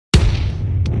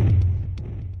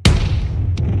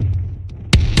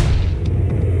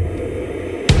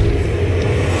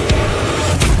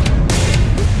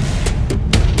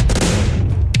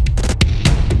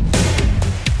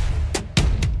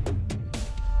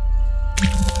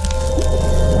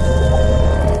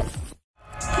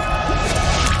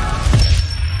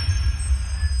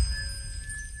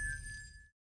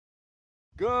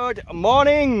Good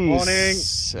morning. Morning.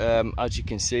 As you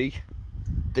can see,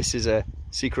 this is a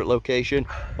secret location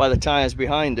by the tyres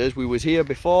behind us. We was here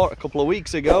before a couple of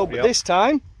weeks ago, but this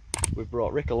time we've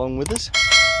brought Rick along with us.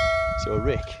 So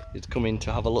Rick is coming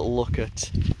to have a little look at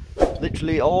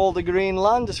literally all the green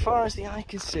land as far as the eye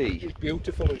can see. It's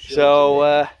beautiful.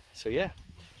 So yeah,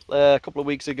 a couple of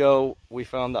weeks ago we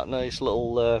found that nice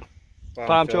little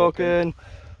farm token.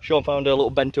 Sean found a little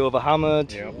bent over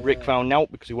hammered. Yep. Rick found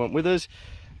out because he went with us.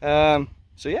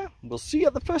 So yeah, we'll see you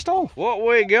at the first hole. What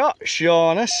we got,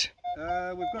 Shaunus?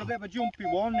 We've got a bit of a jumpy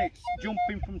one. It's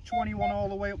jumping from 21 all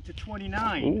the way up to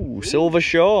 29. Ooh, Silver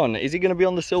Sean. Is he going to be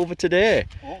on the silver today?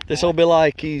 This will be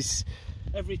like he's...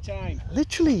 Every time.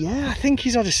 Literally, yeah. I think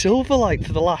he's had a silver like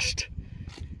for the last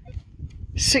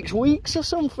 6 weeks or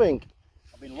something.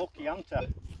 I've been lucky, haven't I?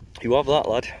 You have that,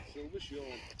 lad. Silver Sean.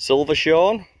 Silver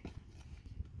Sean.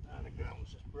 And the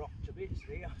ground's just rocked to bits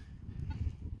there.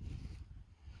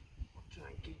 I'll try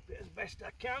and keep it as best I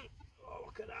can. Oh,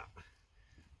 look at that.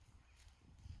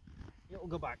 It'll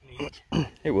go back neat.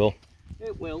 It will.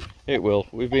 It will. It will.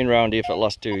 We've been round here for the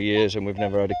last 2 years and we've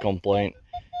never had a complaint.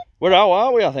 We're out,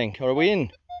 aren't we, I think? Or are we in?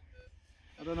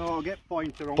 I don't know, I'll get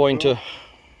pointer on. Pointer.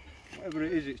 Whatever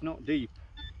it is, it's not deep.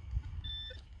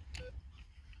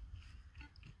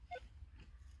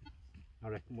 I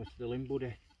reckon we're still in,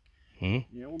 buddy. Hmm?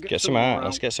 Yeah, we'll get some out.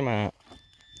 Let's get some out.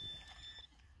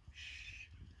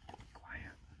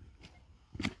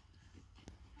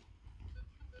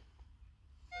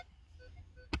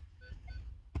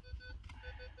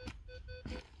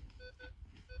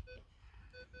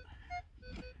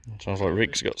 Sounds like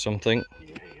Rick's got something.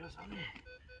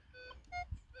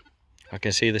 I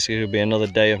can see this could be another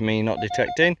day of me not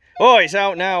detecting. Oh, it's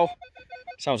out now.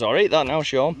 Sounds alright that now,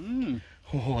 Sean.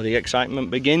 Oh, the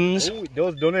excitement begins. Oh, it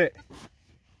does, doesn't it?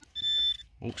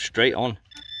 Oh, straight on.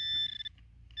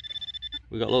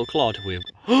 We got a little clod. We've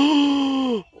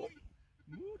got...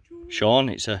 Sean,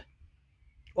 it's a...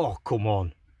 Oh, come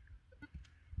on.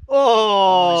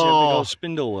 Oh, it's a big old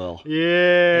spindle whale.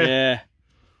 Yeah. Yeah.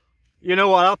 You know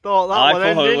what, I thought that I one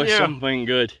thought then, it was didn't you? something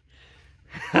good.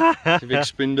 It's a big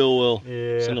spindle whale.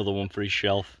 Yeah. It's another one for his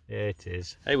shelf. Yeah, it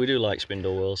is. Hey, we do like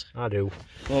spindle whales. I do.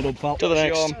 Well done, pal. To the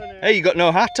next. Hey, you got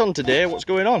no hat on today. What's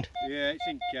going on? Yeah, it's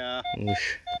in car.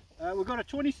 We've got a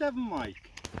 27,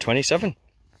 Mike. 27.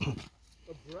 A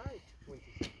bright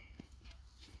 27.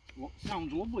 What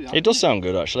sounds lovely. It does sound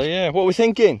good, actually. Yeah. What are we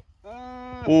thinking?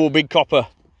 Oh, big copper.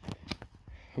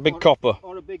 A big copper.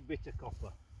 Or a big bit of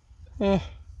copper.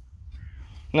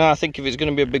 No, I think if it's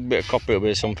going to be a big bit of copper, it'll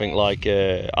be something like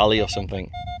alley or something.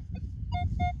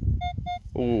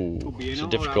 Ooh, it's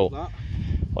difficult.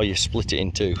 Or you split it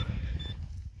in two.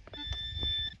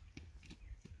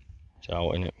 It's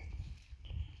out, isn't it?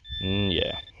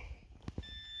 Yeah.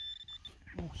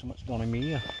 Oh, something's gone in me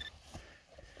here.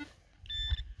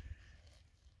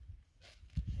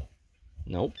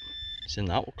 Nope. It's in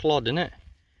that clod, isn't it?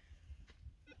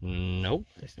 Nope.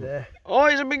 It's there. Oh,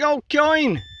 it's a big old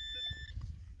coin!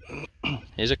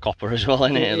 Here's a copper as well,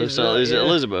 isn't it? Is it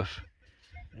Elizabeth?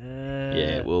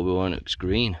 Yeah, it will be one. It's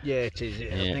green. Yeah, it is.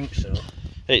 Yeah, I think so.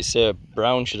 It's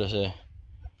brown, should I say?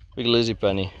 Big Lizzie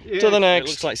penny. Yeah, to the next. It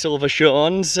looks like Silver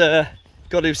Sean's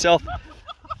got himself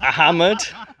a hammered.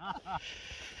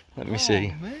 Let me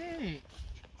see. Mate.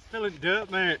 Still in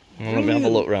dirt, mate. Well, let me have a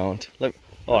look round.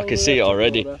 Oh, I can see it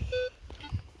already.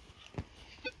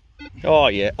 Oh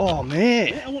yeah. Oh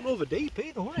mate. I won't over deep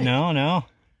either, will it? No, no.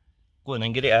 Go on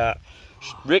then, get it out.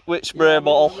 Rick with spray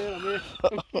bottle.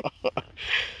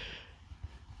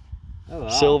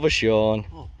 Silver Sean.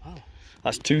 Oh, wow.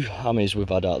 That's 2 hammies we've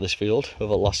had out of this field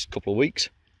over the last couple of weeks.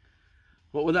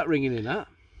 What was that ringing in at?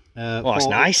 Oh, that's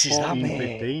nice, is that,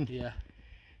 mate? 15. Yeah.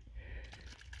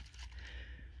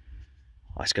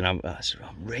 That's gonna have a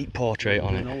great portrait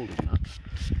on it.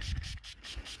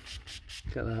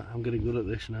 Look at that, I'm getting good at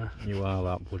this now. You are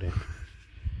that, buddy.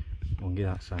 Go and get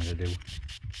that side I do.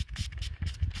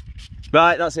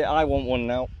 Right, that's it, I want one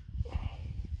now.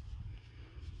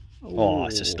 Oh,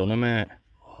 it's a stunner, mate.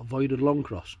 Oh, voided long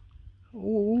cross.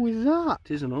 Oh, who is that?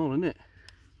 It isn't all, isn't it?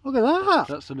 Look at that.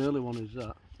 That's an early one, is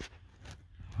that?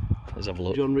 Let's have a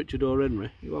look. John Richard or Henry.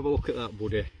 You have a look at that,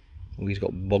 buddy. Oh, he's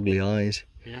got boggly eyes.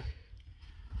 Yeah.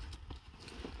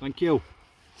 Thank you.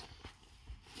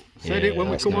 Said it when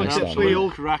we come nice, onto the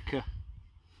field. Cracker.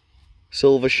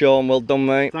 Silver Sean, well done,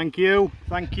 mate. Thank you.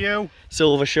 Thank you.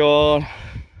 Silver Sean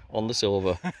on the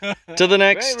silver. To the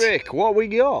next. Hey, Rick, what we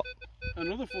got?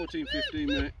 Another 14-15,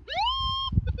 mate.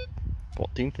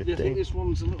 14-15. Yeah, I think this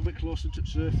one's a little bit closer to the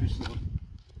surface though.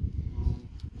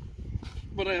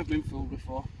 But I have been fooled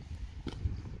before.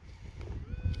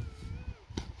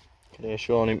 There's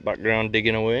Sean in background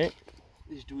digging away.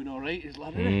 He's doing alright, his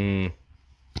lad, isn't he?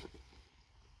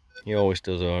 He always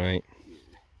does alright.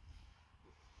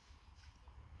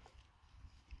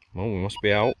 Well, we must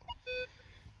be out.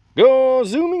 Go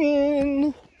zooming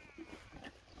in!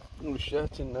 Oh, he's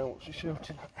shouting now. What's he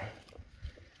shouting at?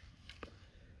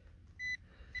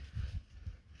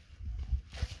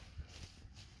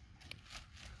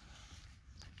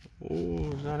 Oh,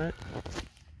 is that it?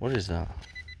 What is that?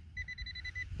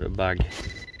 A bag.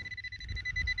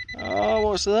 Oh,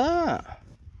 what's that?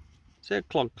 Is it a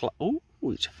clog? Oh,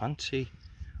 it's fancy.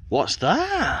 What's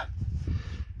that?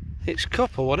 It's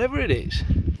copper, whatever it is.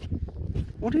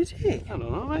 What is it? I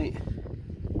don't know, mate.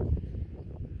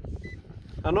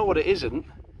 I know what it isn't.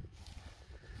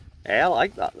 Yeah, I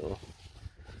like that though.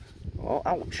 Oh,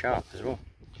 ouch, sharp as well.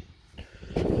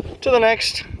 To the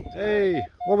next. Hey,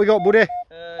 what we got, buddy?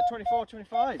 24,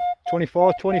 25.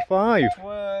 24, 25.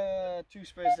 Two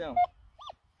spaces down.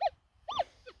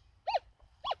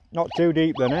 Not too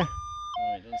deep then, eh?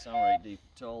 Oh, it doesn't sound right deep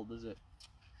at all, does it?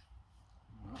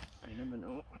 You never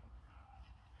know.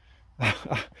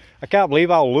 I can't believe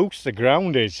how loose the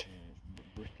ground is. Yeah, it's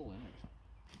brittle, isn't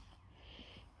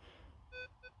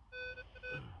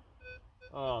it?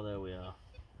 Oh, there we are.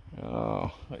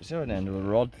 Oh, It's an end of a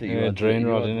rod that yeah, drain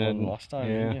rod in it. last time,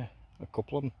 yeah, didn't you? a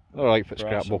couple of them. Alright for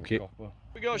scrap bucket.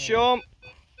 We got Sean.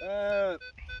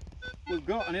 We've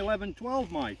got an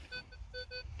 11-12, Mike.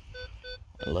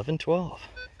 11, 12.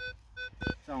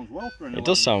 Sounds well for an 11. It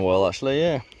does sound well, actually,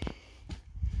 yeah.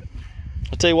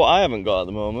 I'll tell you what I haven't got at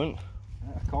the moment.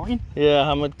 A coin? Yeah, a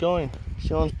hammered coin.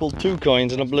 Sean's pulled 2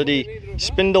 coins and a bloody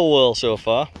spindle whirl so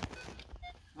far.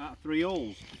 Out of 3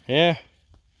 holes. Yeah.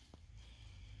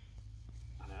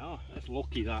 I know, that's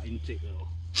lucky that, isn't it though?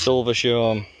 Silver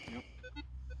Sean. Yep.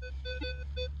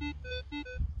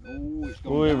 Oh, it's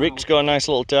gone Ooh, down. Rick's got a nice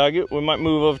little target. We might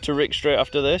move over to Rick straight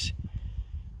after this.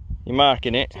 You're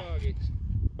marking it. Targets.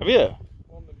 Have you?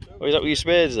 Or is that with your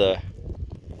spades there?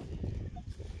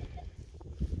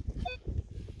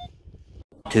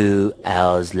 2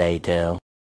 hours later.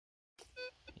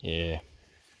 Yeah.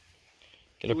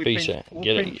 Get a We piece pinch- of we'll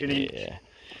get pinch it. it. Yeah.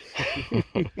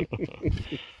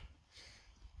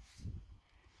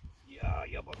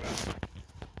 Yeah, bugger.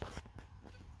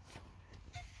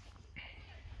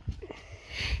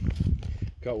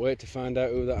 Can't wait to find out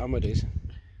who that hammered is.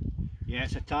 Yeah,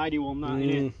 it's a tidy one, that,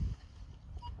 isn't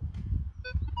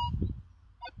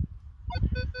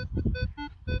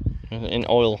it? In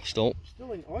oil still.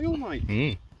 Still in oil, mate.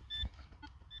 Mm.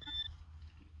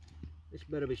 This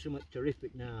better be something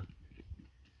terrific now.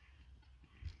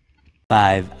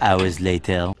 5 hours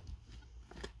later.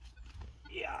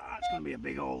 Yeah, it's going to be a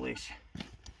big hole, this.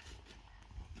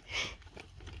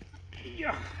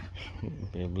 Yeah.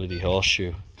 Be a bloody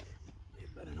horseshoe.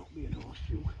 It better not be an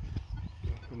horseshoe.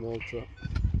 I'm all trap.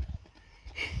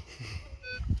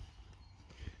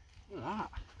 Look at that.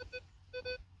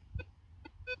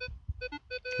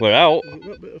 We're out.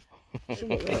 Is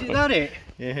it that it?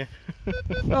 Yeah.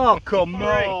 Oh, come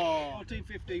on. 14,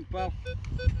 15, pal.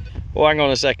 Oh, hang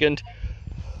on a second.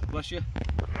 Bless you.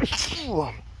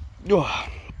 Oh,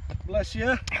 Bless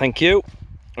you. thank you.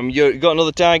 You got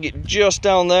another target just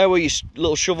down there where your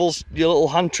little shovels, your little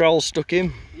hand trowel stuck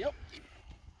in. Yep.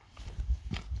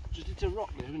 Just hit a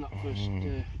rock there in that first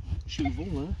shovel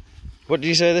there. What did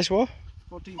you say this was?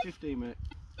 14, 15, mate.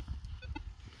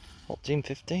 14,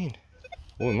 15.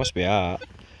 Oh, it must be art.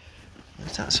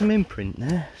 Is that some imprint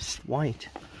there? It's white.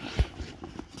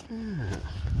 Ah,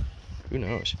 who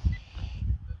knows?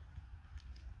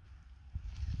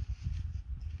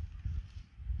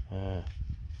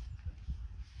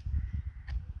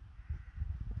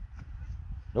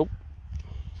 Nope.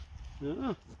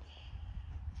 Yeah.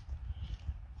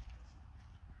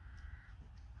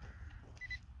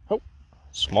 Oh,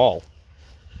 small.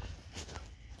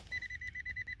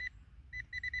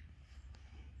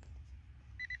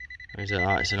 Is it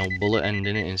that? It's an old bullet end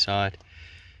in it inside.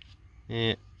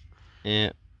 Yeah, yeah,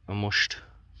 a mushed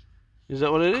Is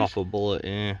that what it is? copper bullet,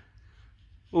 yeah.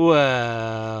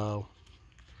 Well,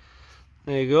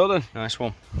 there you go then. Nice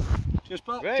one. Cheers,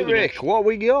 pal. Hey Rick, what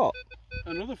we got?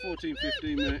 Another 14,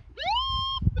 15, mate.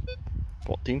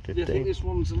 14, I think 15. this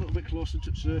one's a little bit closer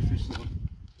to the surface though.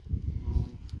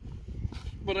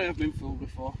 But I have been fooled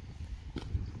before.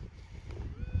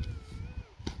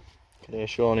 There's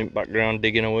Sean in background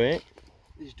digging away.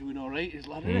 He's doing alright, his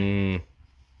lad, isn't he?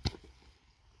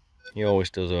 He always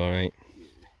does alright.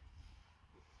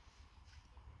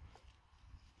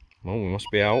 Well, we must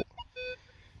be out.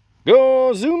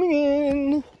 Go zooming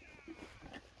in!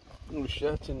 Oh, he's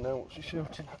shouting now. What's he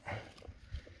shouting at?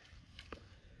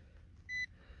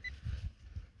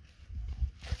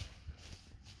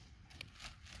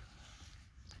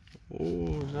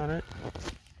 Oh, is that it?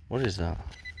 What is that?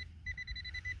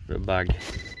 A bag.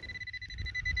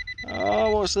 Oh,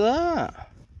 what's that?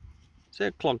 Is it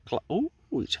a clog? Oh,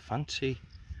 it's a fancy.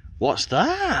 What's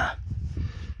that?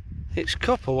 It's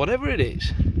copper, whatever it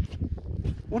is.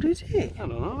 What is it? I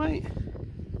don't know, mate.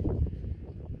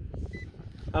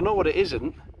 I know what it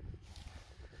isn't.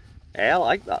 Yeah, I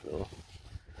like that though.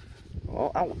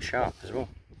 Oh, ouch, sharp as well.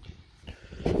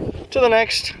 To the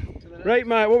next. Right,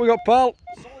 mate, what we got, pal?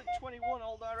 Solid 21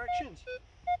 all directions.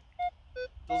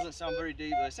 Doesn't sound very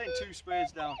deep. They're saying 2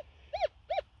 spades down.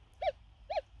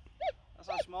 That's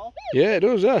how small. Yeah, it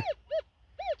does, Let's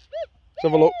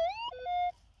have a look.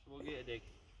 So we'll get a dig.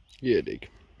 Yeah, dig.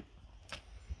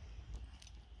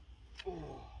 Oh.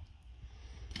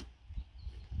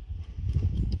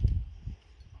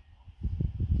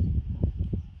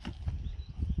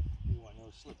 I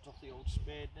know, slipped off the old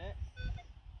spade net.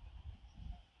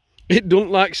 It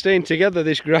don't like staying together,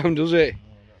 this ground, does it?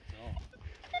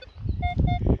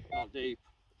 No, not deep.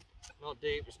 Not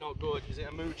deep, it's not good. Is it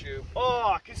a moo tube?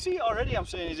 Oh, I can see it already. I'm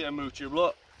saying, is it a moo tube?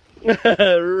 Look.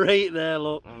 Right there,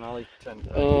 look. And I'll eat 10.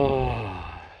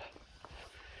 Oh.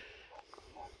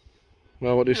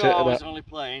 Well, what do you say I to was that? only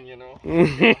playing, you know.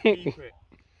 Keep it.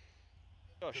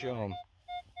 Show 'em.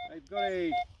 I've got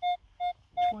a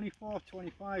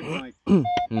 24-25, Mike.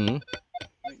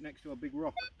 Right next to a big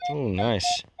rock. Oh,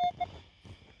 nice.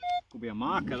 Could be a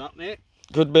marker, that, mate.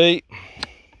 Could be.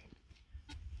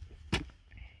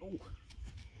 Oh.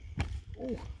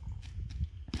 Oh.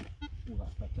 Oh,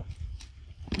 that's better.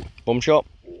 Bum shot.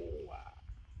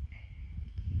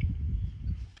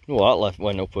 Oh, that left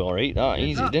went up all right. That Did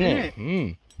easy, that, didn't didn't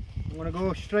it? I'm going to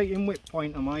go straight in whip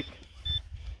pointer, Mike.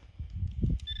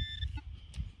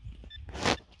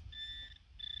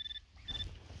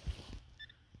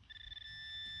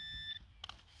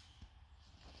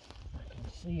 I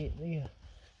can see it there.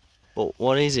 But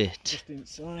what is it? Just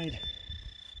inside.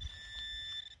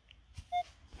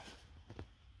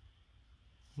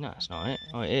 No, it's not it.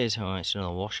 Oh, it is. Oh, it's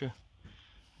another washer.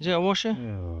 Is it a washer?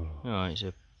 Oh. Oh, it's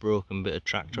a broken bit of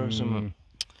tractor or something.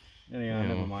 Yeah,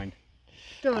 never mind.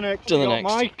 To the next. To the We got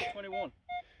next. Mike. 21.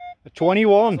 A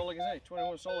 21. That's all I can say.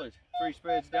 21 solid. 3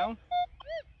 spades down.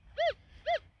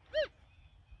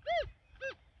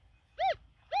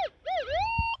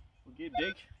 We'll give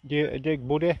dig. Yeah, a dig,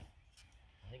 buddy. I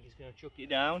think he's going to chuck it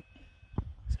down.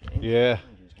 Yeah.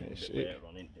 It's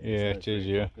It is,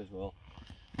 yeah. As well.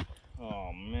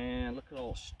 Oh man, look at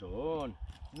all stone.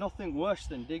 Nothing worse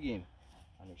than digging,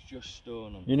 and it's just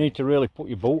stone. You need to really put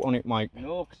your boot on it, Mike.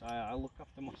 No, because I look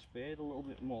after my spade a little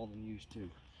bit more than used to.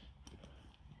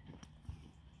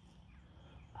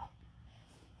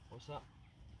 What's that?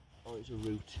 Oh, it's a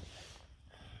root.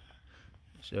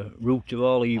 It's a root of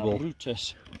all evil.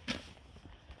 Rootus.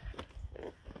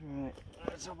 Right,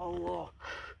 let's have a look.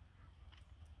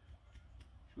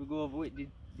 Should we go over with the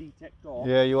detector?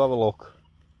 Yeah, you have a look.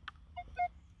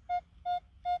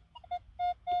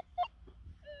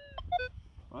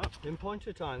 Right,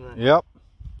 pinpointer time then. Yep.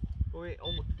 Wait,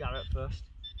 I'll look at Garrett first.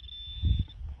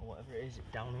 Or whatever it is, it's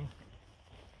down here.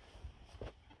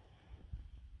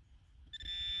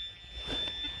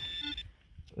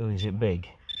 Oh, is it big?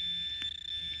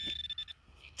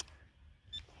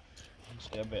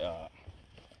 See a bit of that.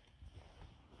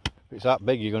 If it's that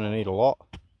big, you're going to need a lot.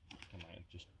 I might have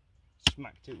just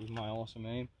smacked it with my awesome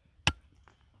aim.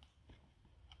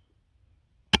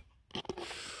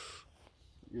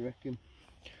 You reckon?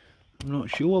 I'm not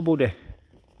sure, buddy.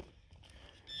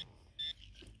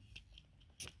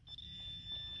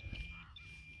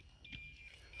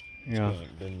 Yeah.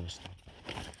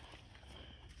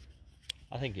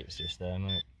 I think it's just there,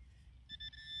 mate.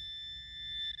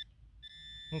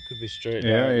 It could be straight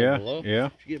Yeah, down yeah, below. yeah.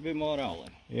 Should we get a bit more out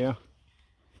then? Yeah.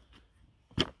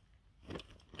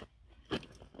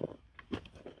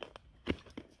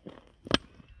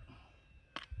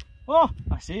 Oh,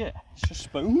 I see it. It's a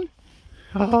spoon.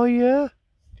 Oh, yeah.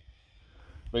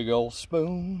 Big old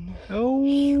spoon.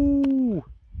 Oh.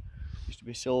 Used to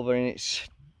be silver in its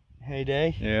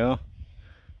heyday. Yeah.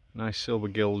 Nice silver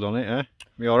gild on it, eh?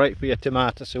 Be alright for your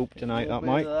tomato soup tonight, that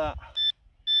might. To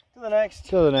the next.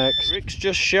 To the next. Rick's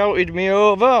just shouted me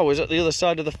over. I was at the other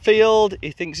side of the field.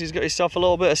 He thinks he's got himself a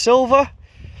little bit of silver.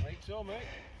 Right, so, mate.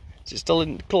 Is it still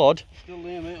in the clod? Still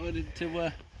there, mate. Ready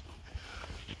to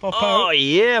pop Oh, out.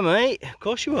 yeah, mate. Of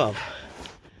course you have.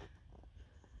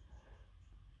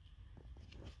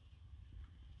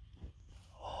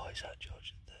 Oh, is that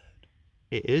George the Third?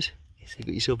 It is. You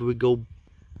got yourself a big gold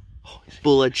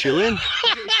bullhead shilling.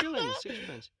 Shilling,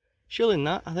 6pence. Shilling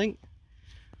that, I think.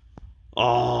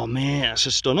 Oh, mate, that's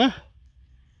a stunner.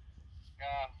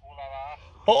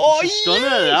 Oh, It's a stunner,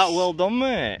 yes! that. Well done,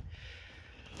 mate.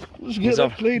 Let's get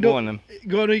that cleaned Go up. on then.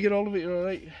 Go on and get all of it, you're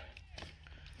alright.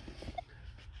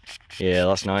 Yeah,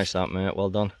 that's nice, that, mate. Well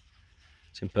done.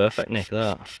 It's in perfect nick,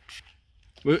 that.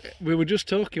 We were just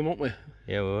talking, weren't we?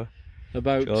 Yeah, we were.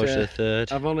 About George the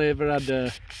Third. I've only ever had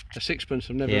a sixpence,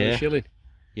 I've never had a shilling.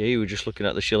 Yeah, you were just looking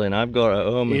at the shilling I've got at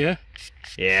home. Yeah.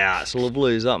 Yeah, that's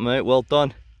lovely, is that, mate? Well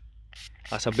done.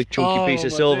 That's a big chunky piece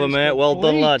of my silver, days, mate. Well done,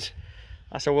 complete. lad.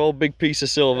 That's a well big piece of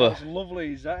silver. That's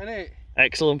lovely, is that, innit?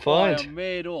 Excellent I find. am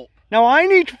made up. Now I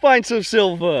need to find some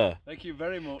silver. Thank you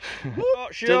very much.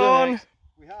 Got Sean.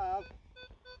 We have.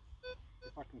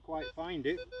 If I can quite find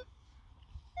it.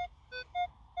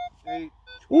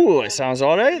 Ooh, it sounds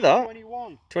alright, that.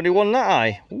 21. 21 that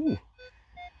high. Ooh.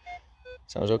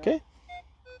 Sounds okay.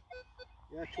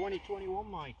 Yeah, 2021,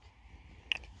 Mike.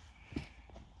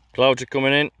 Clouds are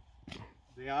coming in.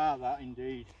 They are that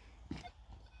indeed.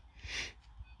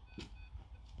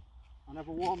 I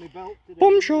never wore my belt today.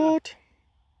 Bum shot.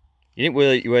 You didn't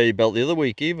wear your belt the other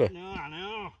week either. No, I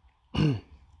know.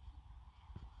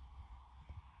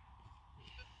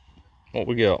 What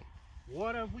we got?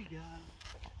 What have we got?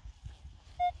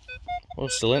 Oh,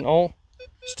 still in hole.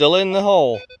 Still in the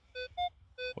hole.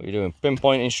 What are you doing?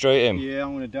 Pinpointing straight in. Yeah,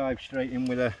 I'm going to dive straight in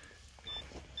with a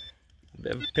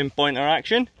Bit of pinpointer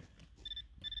action.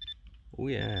 Oh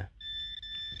yeah.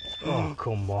 Oh,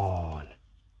 come on.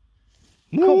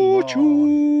 More on.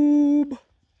 tube.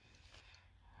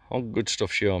 Oh, good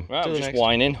stuff, Sean. Right, I'm just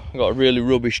whining. I got a really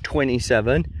rubbish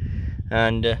 27,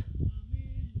 and a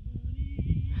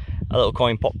little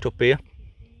coin popped up here.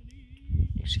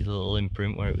 You see the little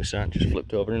imprint where it was at, just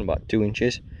flipped over in about 2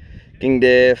 inches. King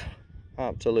Dave,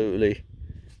 absolutely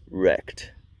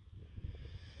wrecked.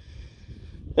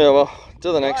 Yeah, well,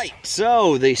 to the next. Right.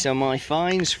 So, these are my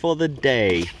finds for the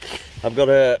day. I've got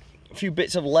a few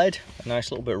bits of lead, a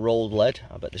nice little bit of rolled lead.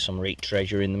 I bet there's some reek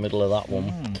treasure in the middle of that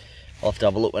one. I'll have to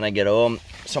have a look when I get home.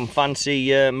 Some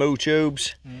fancy moo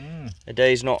tubes. A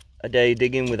day's not a day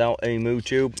digging without a moo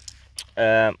tube.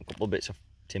 A couple of bits of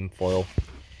tin foil.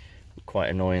 Quite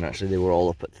annoying actually, they were all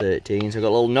up at 13. So I got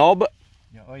a little knob.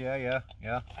 Oh yeah.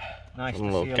 Nice to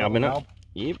little see a cabinet. little knob.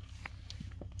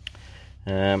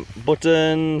 Yep.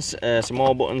 Buttons, some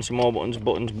more buttons,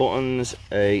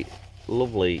 a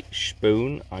lovely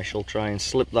spoon. I shall try and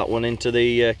slip that one into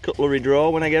the cutlery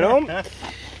drawer when I get home.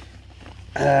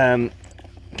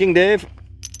 King Dave,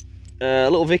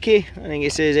 little Vicky, I think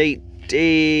it says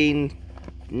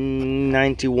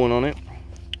 1891 on it.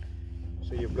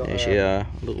 So you've got There she are,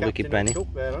 little Vicky penny.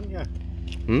 Up there, haven't you?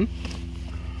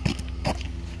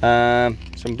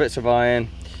 Some bits of iron.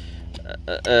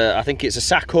 I think it's a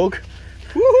sack hug.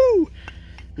 Woohoo!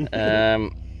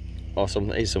 Or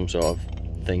something, some sort of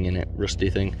thing in it, rusty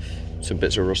thing. Some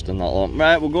bits of rust and that lot.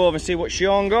 Right, we'll go over and see what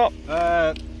Sean got.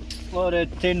 Load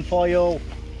of tin foil,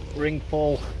 ring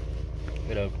pull,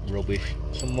 bit of rubbish,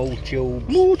 some more tubes,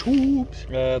 buttons,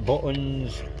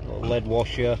 a little lead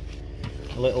washer,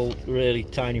 a little really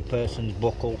tiny person's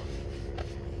buckle.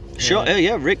 Sure,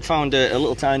 yeah, Rick found a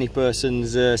little tiny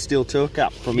person's steel toe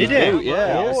cap from his boot.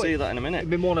 Yeah, I'll see that in a minute. It'd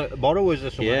been one of borrowers or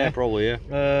something. Yeah, probably, yeah.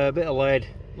 A bit of lead,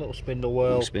 little spindle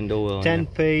whorl.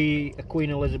 10p, a Queen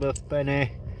Elizabeth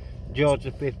penny, George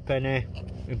V penny,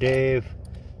 Dave,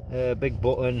 a big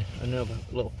button, another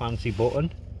little fancy button.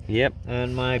 Yep.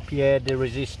 And my Pierre de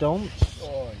Resistance.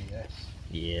 Oh yes.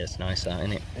 Yeah, it's nice that,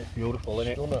 isn't it? It's beautiful,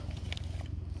 isn't it?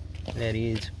 There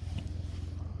he is.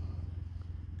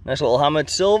 Nice little hammered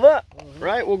silver.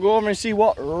 Right, we'll go over and see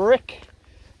what Rick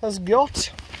has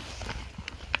got.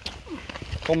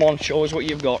 Come on, show us what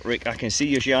you've got, Rick. I can see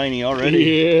you shiny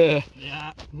already.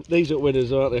 Yeah. These are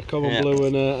winners, aren't they? Common blue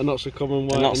and a not so common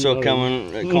white. Not so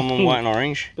common white and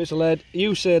orange. Bits of lead.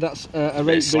 You say that's a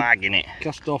Bit of slag in it.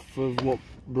 Cast off of what,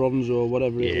 bronze or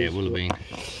whatever it is. Yeah, it will have been.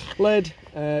 Lead,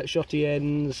 shotty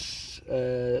ends,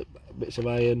 bits of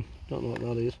iron. Don't know what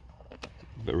that is.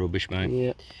 Bit of rubbish, mate.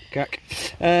 Yeah, cack.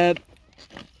 A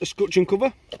scutcheon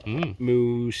cover,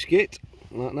 mousket,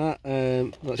 like that.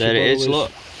 That's there it is,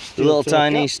 look. The little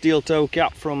tiny cap. steel toe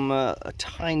cap from a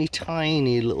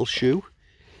tiny little shoe.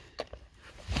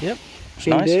 Yep, it's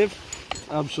King nice. Dave,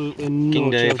 absolutely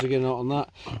no chance of getting out on that.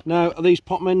 Now, are these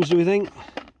potmens, do we think?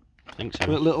 I think so.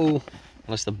 With little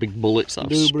Unless the big bullets that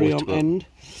have doobry split on end.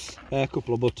 A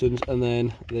couple of buttons, and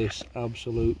then this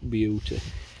absolute beauty.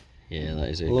 Yeah, that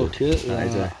is a Look good. at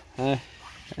that. That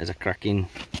is a cracking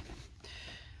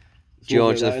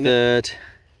George the Third,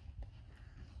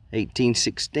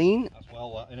 1816. That's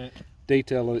well, that, isn't it?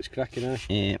 Detail on its cracking eye.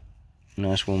 Yeah,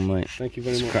 nice one, mate. Thank you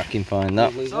very it's much. A cracking find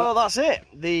that. Lovely, So that's it.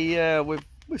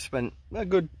 We've spent a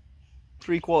good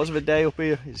 3/4 of a day up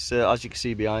here. It's as you can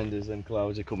see behind us, them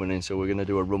clouds are coming in, so we're going to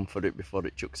do a run for it before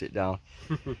it chucks it down.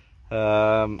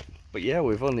 But yeah,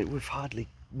 we've hardly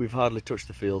touched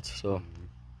the field, so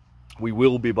we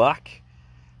will be back.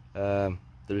 There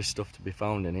is stuff to be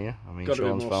found in here. I mean,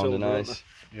 Sean's found a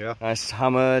nice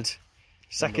hammered,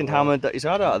 second hammered that he's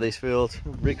had out of this field.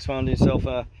 Rick's found himself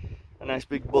a nice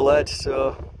big bullhead,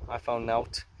 so I found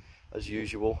out as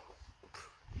usual.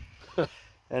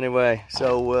 Anyway,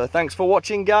 so thanks for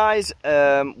watching, guys.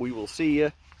 We will see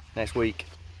you next week.